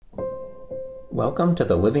Welcome to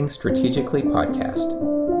the Living Strategically podcast.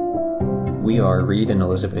 We are Reed and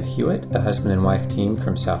Elizabeth Hewitt, a husband and wife team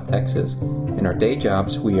from South Texas. In our day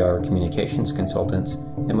jobs, we are communications consultants,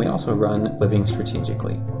 and we also run Living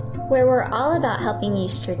Strategically, where we're all about helping you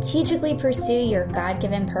strategically pursue your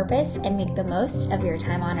God-given purpose and make the most of your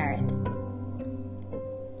time on earth.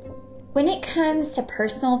 When it comes to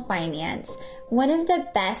personal finance, one of the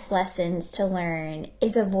best lessons to learn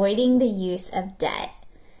is avoiding the use of debt.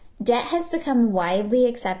 Debt has become widely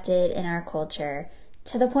accepted in our culture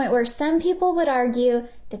to the point where some people would argue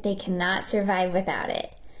that they cannot survive without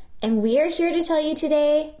it. And we are here to tell you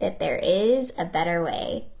today that there is a better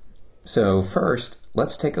way. So first,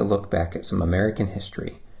 let's take a look back at some American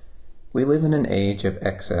history. We live in an age of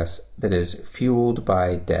excess that is fueled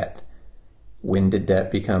by debt. When did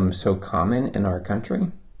debt become so common in our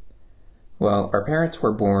country? Well, our parents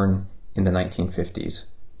were born in the 1950s.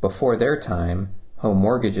 Before their time, home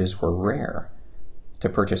mortgages were rare. To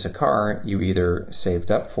purchase a car, you either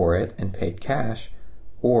saved up for it and paid cash,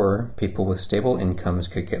 or people with stable incomes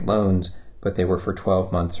could get loans, but they were for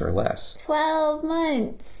 12 months or less. 12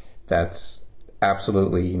 months! That's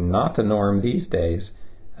absolutely not the norm these days.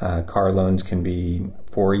 Car loans can be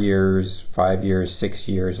 4 years, 5 years, 6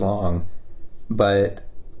 years long. But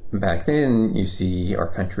back then, you see, our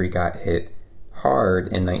country got hit hard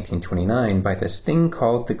in 1929 by this thing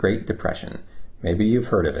called the Great Depression. Maybe you've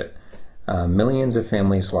heard of it. Millions of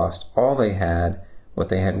families lost all they had, what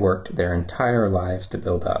they had worked their entire lives to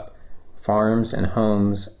build up. Farms and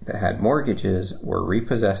homes that had mortgages were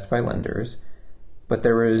repossessed by lenders, but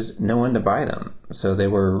there was no one to buy them, so they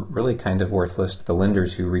were really kind of worthless to the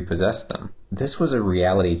lenders who repossessed them. This was a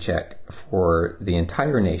reality check for the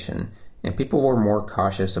entire nation, and people were more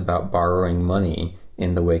cautious about borrowing money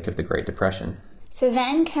in the wake of the Great Depression. So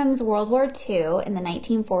then comes World War II in the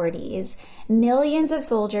 1940s. Millions of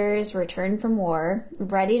soldiers returned from war,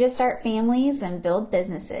 ready to start families and build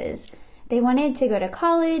businesses. They wanted to go to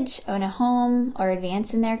college, own a home, or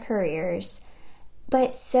advance in their careers.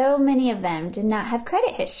 But so many of them did not have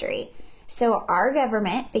credit history. So our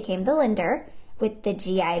government became the lender with the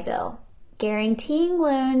GI Bill, guaranteeing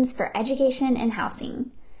loans for education and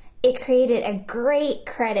housing. It created a great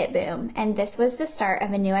credit boom, and this was the start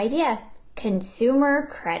of a new idea: consumer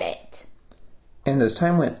credit. And as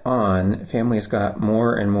time went on, families got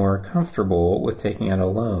more and more comfortable with taking out a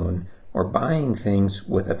loan or buying things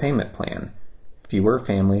with a payment plan. Fewer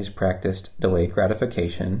families practiced delayed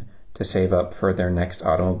gratification to save up for their next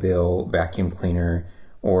automobile, vacuum cleaner,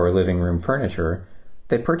 or living room furniture.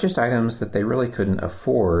 They purchased items that they really couldn't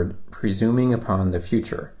afford, presuming upon the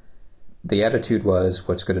future. The attitude was,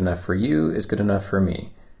 what's good enough for you is good enough for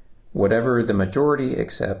me. Whatever the majority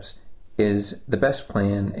accepts is the best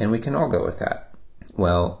plan, and we can all go with that.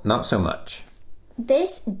 Well, not so much.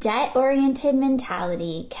 This debt-oriented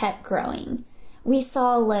mentality kept growing. We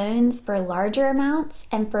saw loans for larger amounts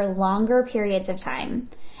and for longer periods of time.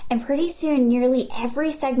 And pretty soon, nearly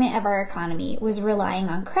every segment of our economy was relying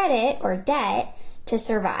on credit or debt to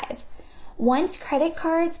survive. Once credit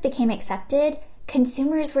cards became accepted,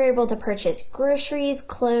 consumers were able to purchase groceries,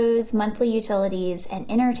 clothes, monthly utilities,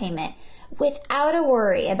 and entertainment without a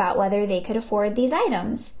worry about whether they could afford these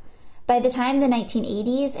items. By the time the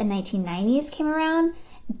 1980s and 1990s came around,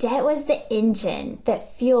 debt was the engine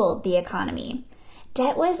that fueled the economy.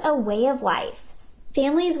 Debt was a way of life.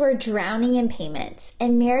 Families were drowning in payments,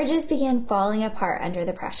 and marriages began falling apart under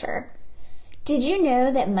the pressure. Did you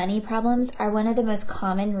know that money problems are one of the most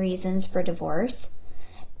common reasons for divorce?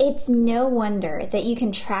 It's no wonder that you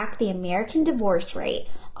can track the American divorce rate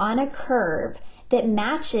on a curve that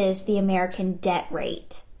matches the American debt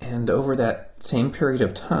rate. And over that same period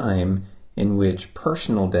of time in which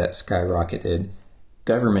personal debt skyrocketed,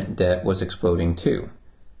 government debt was exploding too.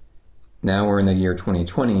 Now we're in the year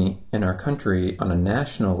 2020, and our country, on a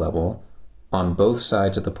national level, on both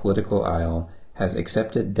sides of the political aisle, has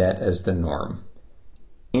accepted debt as the norm.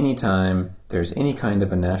 Anytime there's any kind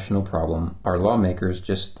of a national problem, our lawmakers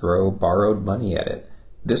just throw borrowed money at it.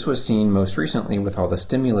 This was seen most recently with all the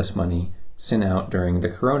stimulus money sent out during the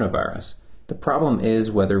coronavirus. The problem is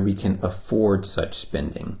whether we can afford such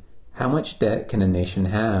spending. How much debt can a nation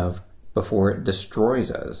have before it destroys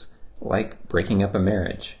us, like breaking up a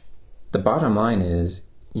marriage? The bottom line is,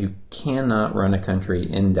 you cannot run a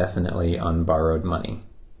country indefinitely on borrowed money.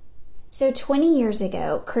 So 20 years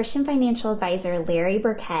ago, Christian financial advisor Larry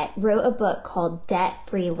Burkett wrote a book called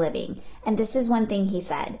Debt-Free Living, and this is one thing he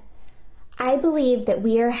said: I believe that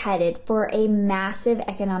we are headed for a massive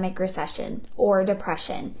economic recession or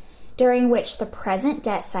depression, during which the present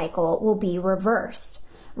debt cycle will be reversed.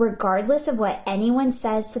 Regardless of what anyone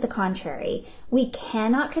says to the contrary, we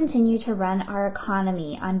cannot continue to run our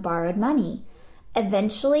economy on borrowed money.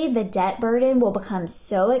 Eventually, the debt burden will become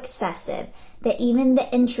so excessive that even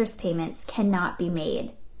the interest payments cannot be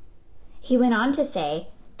made. He went on to say,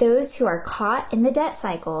 those who are caught in the debt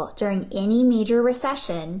cycle during any major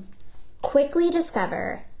recession quickly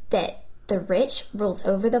discover that the rich rules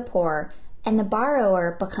over the poor and the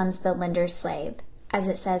borrower becomes the lender's slave, as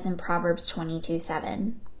it says in Proverbs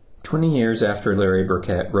 22:7. 20 years after Larry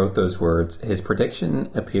Burkett wrote those words, his prediction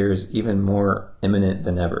appears even more imminent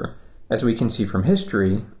than ever. As we can see from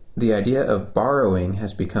history, the idea of borrowing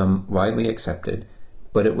has become widely accepted,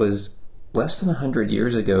 but it was less than 100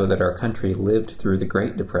 years ago that our country lived through the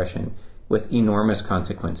Great Depression with enormous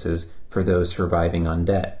consequences for those surviving on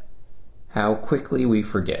debt. How quickly we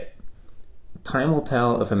forget. Time will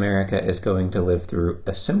tell if America is going to live through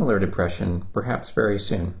a similar depression, perhaps very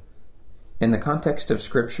soon. In the context of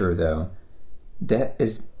Scripture, though, debt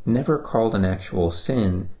is never called an actual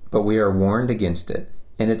sin, but we are warned against it,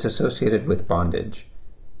 and it's associated with bondage.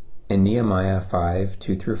 In Nehemiah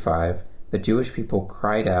 5:2-5, the Jewish people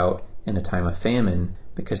cried out in a time of famine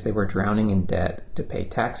because they were drowning in debt to pay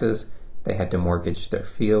taxes. They had to mortgage their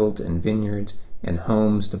fields and vineyards and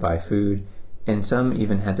homes to buy food, and some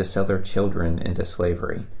even had to sell their children into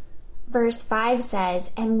slavery. Verse 5 says,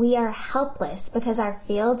 and we are helpless because our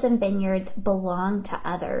fields and vineyards belong to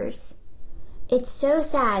others. It's so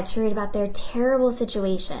sad to read about their terrible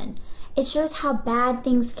situation. It shows how bad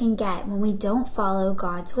things can get when we don't follow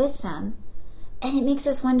God's wisdom. And it makes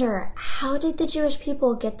us wonder, how did the Jewish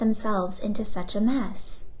people get themselves into such a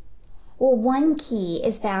mess? Well, one key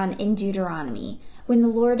is found in Deuteronomy, when the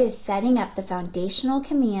Lord is setting up the foundational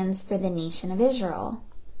commands for the nation of Israel.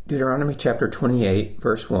 Deuteronomy chapter 28,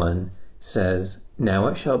 verse 1 says, Now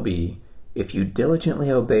it shall be, if you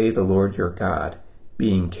diligently obey the Lord your God,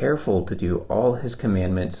 being careful to do all his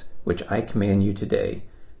commandments which I command you today,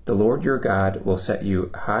 the Lord your God will set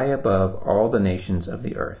you high above all the nations of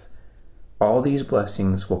the earth. All these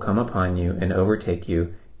blessings will come upon you and overtake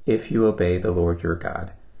you if you obey the Lord your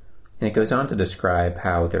God. And it goes on to describe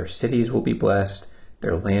how their cities will be blessed,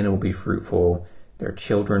 their land will be fruitful, their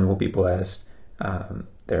children will be blessed,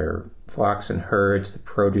 their flocks and herds, the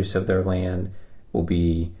produce of their land will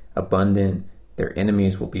be abundant, their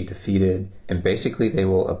enemies will be defeated, and basically they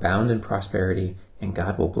will abound in prosperity, and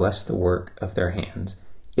God will bless the work of their hands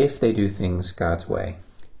if they do things God's way.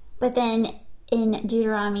 But then in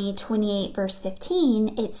Deuteronomy 28, verse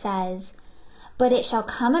 15, it says, But it shall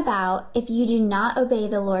come about, if you do not obey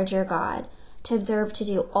the Lord your God, to observe to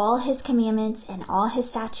do all his commandments and all his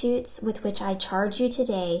statutes with which I charge you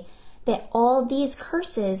today, that all these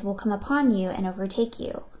curses will come upon you and overtake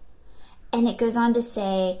you. And it goes on to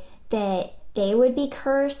say that they would be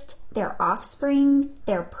cursed, their offspring,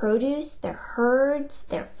 their produce, their herds,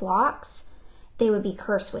 their flocks. They would be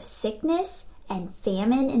cursed with sickness and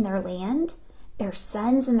famine in their land. Their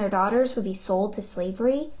sons and their daughters would be sold to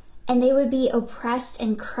slavery, and they would be oppressed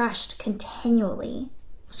and crushed continually.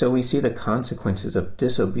 So we see the consequences of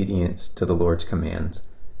disobedience to the Lord's commands.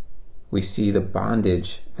 We see the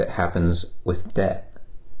bondage that happens with debt.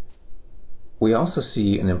 We also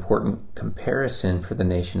see an important comparison for the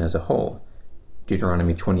nation as a whole.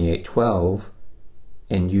 Deuteronomy 28:12,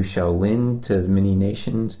 and you shall lend to many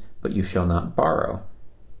nations, but you shall not borrow.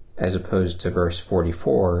 As opposed to verse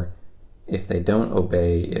 44, if they don't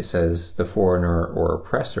obey, it says the foreigner or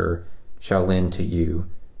oppressor shall lend to you,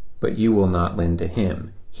 but you will not lend to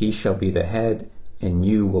him. He shall be the head, and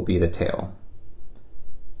you will be the tail.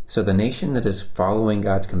 So the nation that is following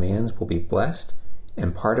God's commands will be blessed,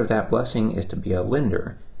 and part of that blessing is to be a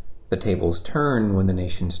lender. The tables turn when the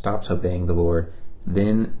nation stops obeying the Lord,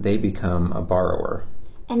 then they become a borrower.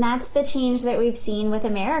 And that's the change that we've seen with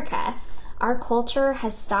America. Our culture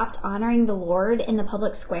has stopped honoring the Lord in the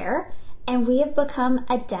public square, and we have become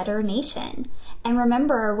a debtor nation. And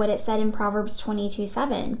remember what it said in Proverbs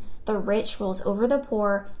 22:7, the rich rules over the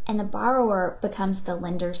poor, and the borrower becomes the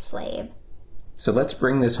lender's slave. So let's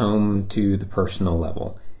bring this home to the personal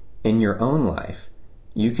level. In your own life,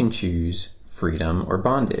 you can choose freedom or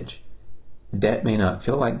bondage. Debt may not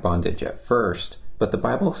feel like bondage at first, but the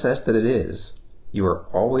Bible says that it is. You are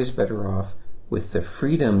always better off with the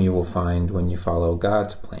freedom you will find when you follow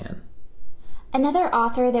God's plan. Another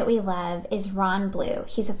author that we love is Ron Blue.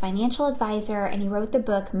 He's a financial advisor, and he wrote the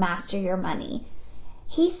book Master Your Money.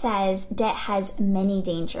 He says debt has many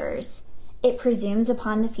dangers. It presumes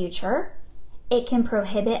upon the future. It can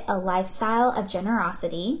prohibit a lifestyle of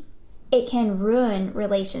generosity. It can ruin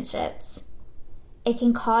relationships. It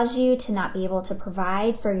can cause you to not be able to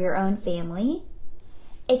provide for your own family.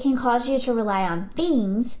 It can cause you to rely on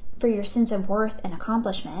things for your sense of worth and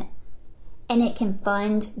accomplishment, and it can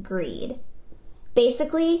fund greed.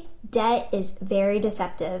 Basically, debt is very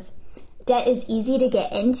deceptive. Debt is easy to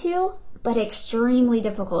get into, but extremely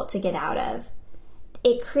difficult to get out of.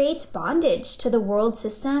 It creates bondage to the world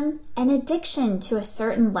system and addiction to a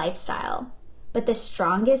certain lifestyle. But the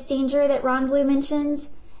strongest danger that Ron Blue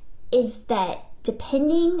mentions is that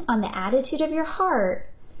depending on the attitude of your heart,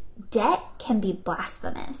 debt can be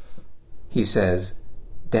blasphemous. He says,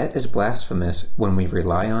 debt is blasphemous when we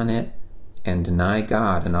rely on it and deny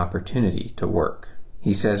God an opportunity to work.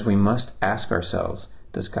 He says we must ask ourselves,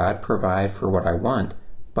 does God provide for what I want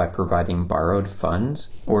by providing borrowed funds?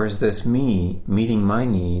 Or is this me meeting my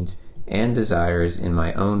needs and desires in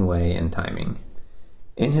my own way and timing?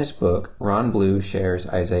 In his book, Ron Blue shares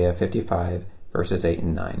Isaiah 55, verses 8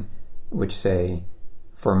 and 9, which say,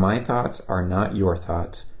 "For my thoughts are not your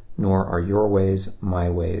thoughts, nor are your ways my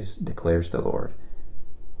ways, declares the Lord.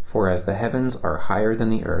 For as the heavens are higher than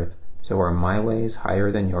the earth, so are my ways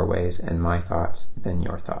higher than your ways, and my thoughts than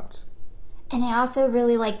your thoughts." And I also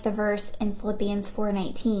really like the verse in Philippians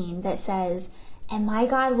 4:19 that says, "And my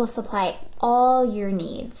God will supply all your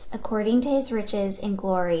needs according to his riches in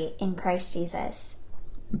glory in Christ Jesus."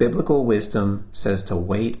 Biblical wisdom says to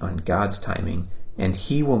wait on God's timing, and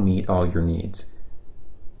he will meet all your needs.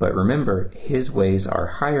 But remember, his ways are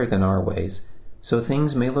higher than our ways, so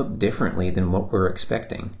things may look differently than what we're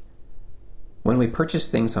expecting. When we purchase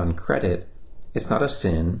things on credit, it's not a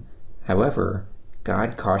sin. However,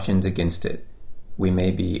 God cautions against it. We may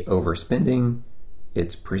be overspending,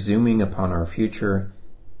 it's presuming upon our future,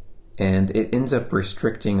 and it ends up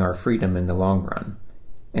restricting our freedom in the long run.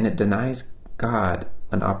 And it denies God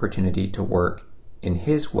an opportunity to work in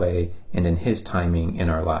his way and in his timing in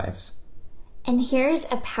our lives. And here's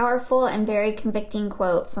a powerful and very convicting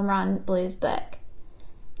quote from Ron Blue's book.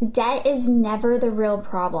 "Debt is never the real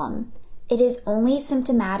problem. It is only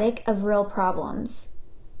symptomatic of real problems.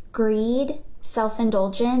 Greed,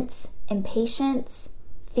 self-indulgence, impatience,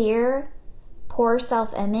 fear, poor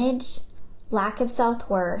self-image, lack of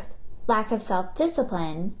self-worth, lack of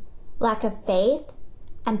self-discipline, lack of faith,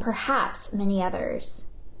 and perhaps many others."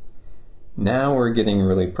 Now we're getting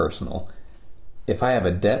really personal. If I have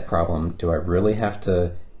a debt problem, do I really have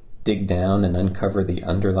to dig down and uncover the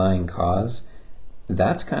underlying cause?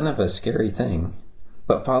 That's kind of a scary thing.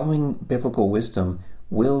 But following biblical wisdom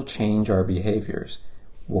will change our behaviors.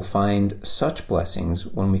 We'll find such blessings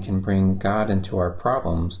when we can bring God into our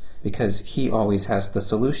problems because he always has the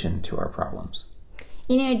solution to our problems.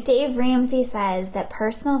 You know, Dave Ramsey says that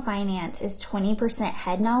personal finance is 20%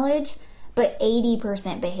 head knowledge, but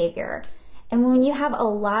 80% behavior. And when you have a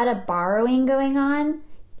lot of borrowing going on,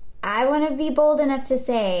 I want to be bold enough to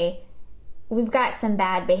say we've got some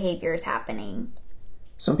bad behaviors happening.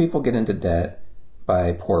 Some people get into debt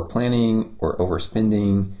by poor planning or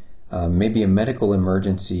overspending. Maybe a medical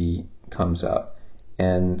emergency comes up.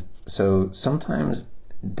 And so sometimes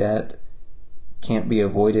debt can't be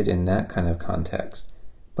avoided in that kind of context.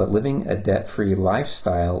 But living a debt-free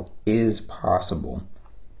lifestyle is possible.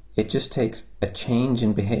 It just takes a change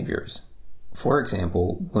in behaviors. For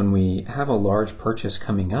example, when we have a large purchase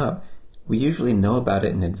coming up, we usually know about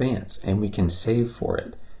it in advance and we can save for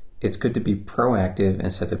it. It's good to be proactive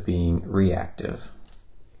instead of being reactive.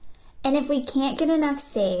 And if we can't get enough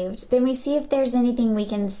saved, then we see if there's anything we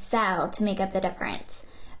can sell to make up the difference.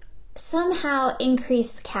 Somehow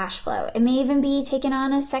increase the cash flow. It may even be taking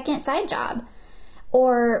on a second side job.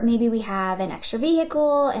 Or maybe we have an extra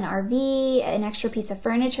vehicle, an RV, an extra piece of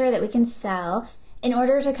furniture that we can sell in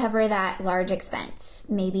order to cover that large expense.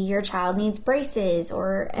 Maybe your child needs braces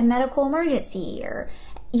or a medical emergency, or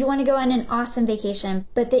you want to go on an awesome vacation,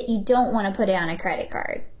 but that you don't want to put it on a credit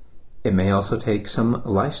card. It may also take some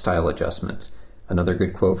lifestyle adjustments. Another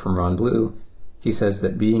good quote from Ron Blue, he says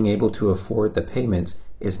that being able to afford the payments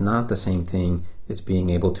is not the same thing as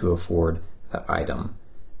being able to afford the item.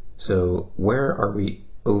 So where are we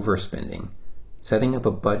overspending? Setting up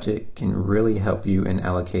a budget can really help you in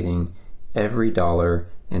allocating every dollar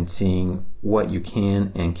and seeing what you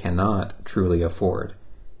can and cannot truly afford.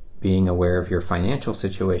 Being aware of your financial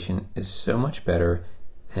situation is so much better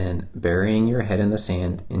than burying your head in the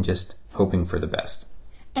sand and just hoping for the best.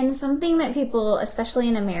 And something that people, especially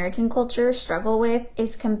in American culture, struggle with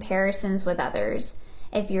is comparisons with others.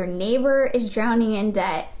 If your neighbor is drowning in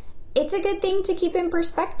debt, it's a good thing to keep in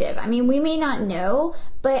perspective. I mean, we may not know,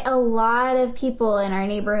 but a lot of people in our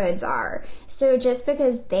neighborhoods are. So just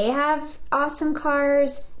because they have awesome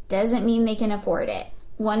cars doesn't mean they can afford it.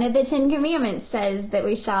 One of the 10 Commandments says that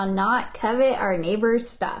we shall not covet our neighbor's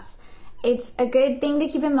stuff. It's a good thing to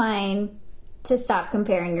keep in mind. to stop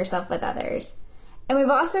comparing yourself with others. And we've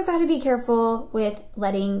also got to be careful with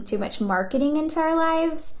letting too much marketing into our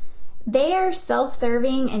lives. They are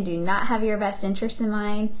self-serving and do not have your best interests in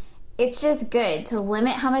mind. It's just good to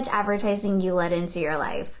limit how much advertising you let into your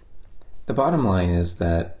life. The bottom line is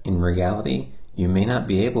that in reality, you may not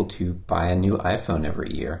be able to buy a new iPhone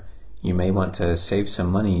every year. You may want to save some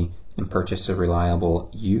money and purchase a reliable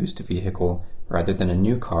used vehicle rather than a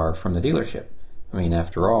new car from the dealership. I mean,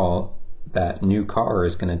 after all, that new car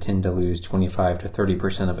is going to tend to lose 25 to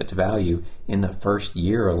 30% of its value in the first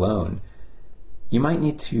year alone. You might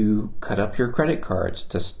need to cut up your credit cards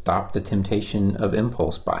to stop the temptation of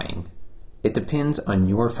impulse buying. It depends on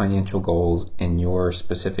your financial goals and your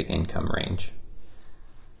specific income range.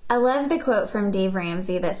 I love the quote from Dave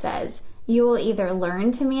Ramsey that says, "You will either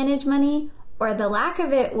learn to manage money or the lack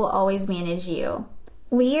of it will always manage you."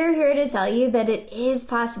 We are here to tell you that it is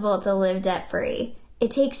possible to live debt-free.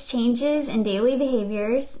 It takes changes in daily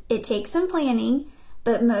behaviors, it takes some planning,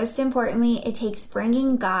 but most importantly, it takes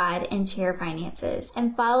bringing God into your finances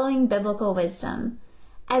and following biblical wisdom.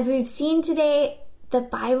 As we've seen today, the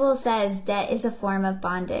Bible says debt is a form of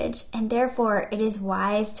bondage, and therefore it is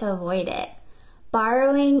wise to avoid it.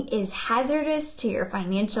 Borrowing is hazardous to your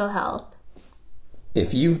financial health.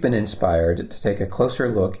 If you've been inspired to take a closer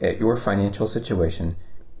look at your financial situation,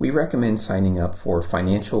 we recommend signing up for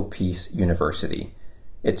Financial Peace University.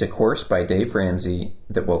 It's a course by Dave Ramsey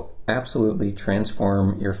that will absolutely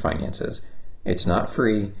transform your finances. It's not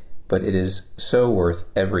free, but it is so worth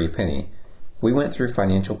every penny. We went through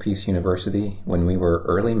Financial Peace University when we were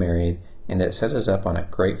early married, and it set us up on a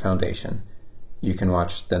great foundation. You can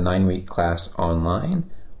watch the 9-week class online,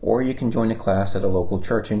 or you can join a class at a local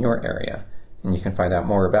church in your area, and you can find out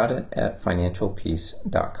more about it at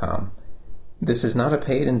financialpeace.com. This is not a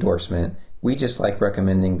paid endorsement. We just like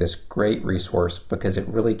recommending this great resource because it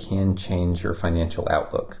really can change your financial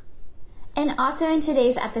outlook. And also in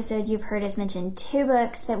today's episode, you've heard us mention 2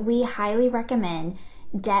 books that we highly recommend: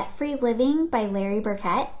 Debt-Free Living by Larry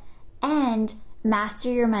Burkett and Master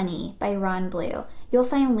Your Money by Ron Blue. You'll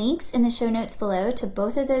find links in the show notes below to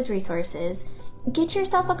both of those resources. Get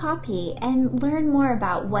yourself a copy and learn more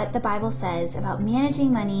about what the Bible says about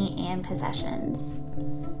managing money and possessions.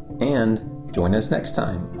 And join us next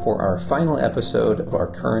time for our final episode of our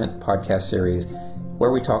current podcast series,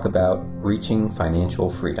 where we talk about reaching financial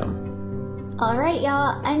freedom. All right,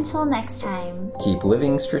 y'all. Until next time. Keep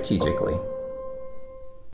living strategically.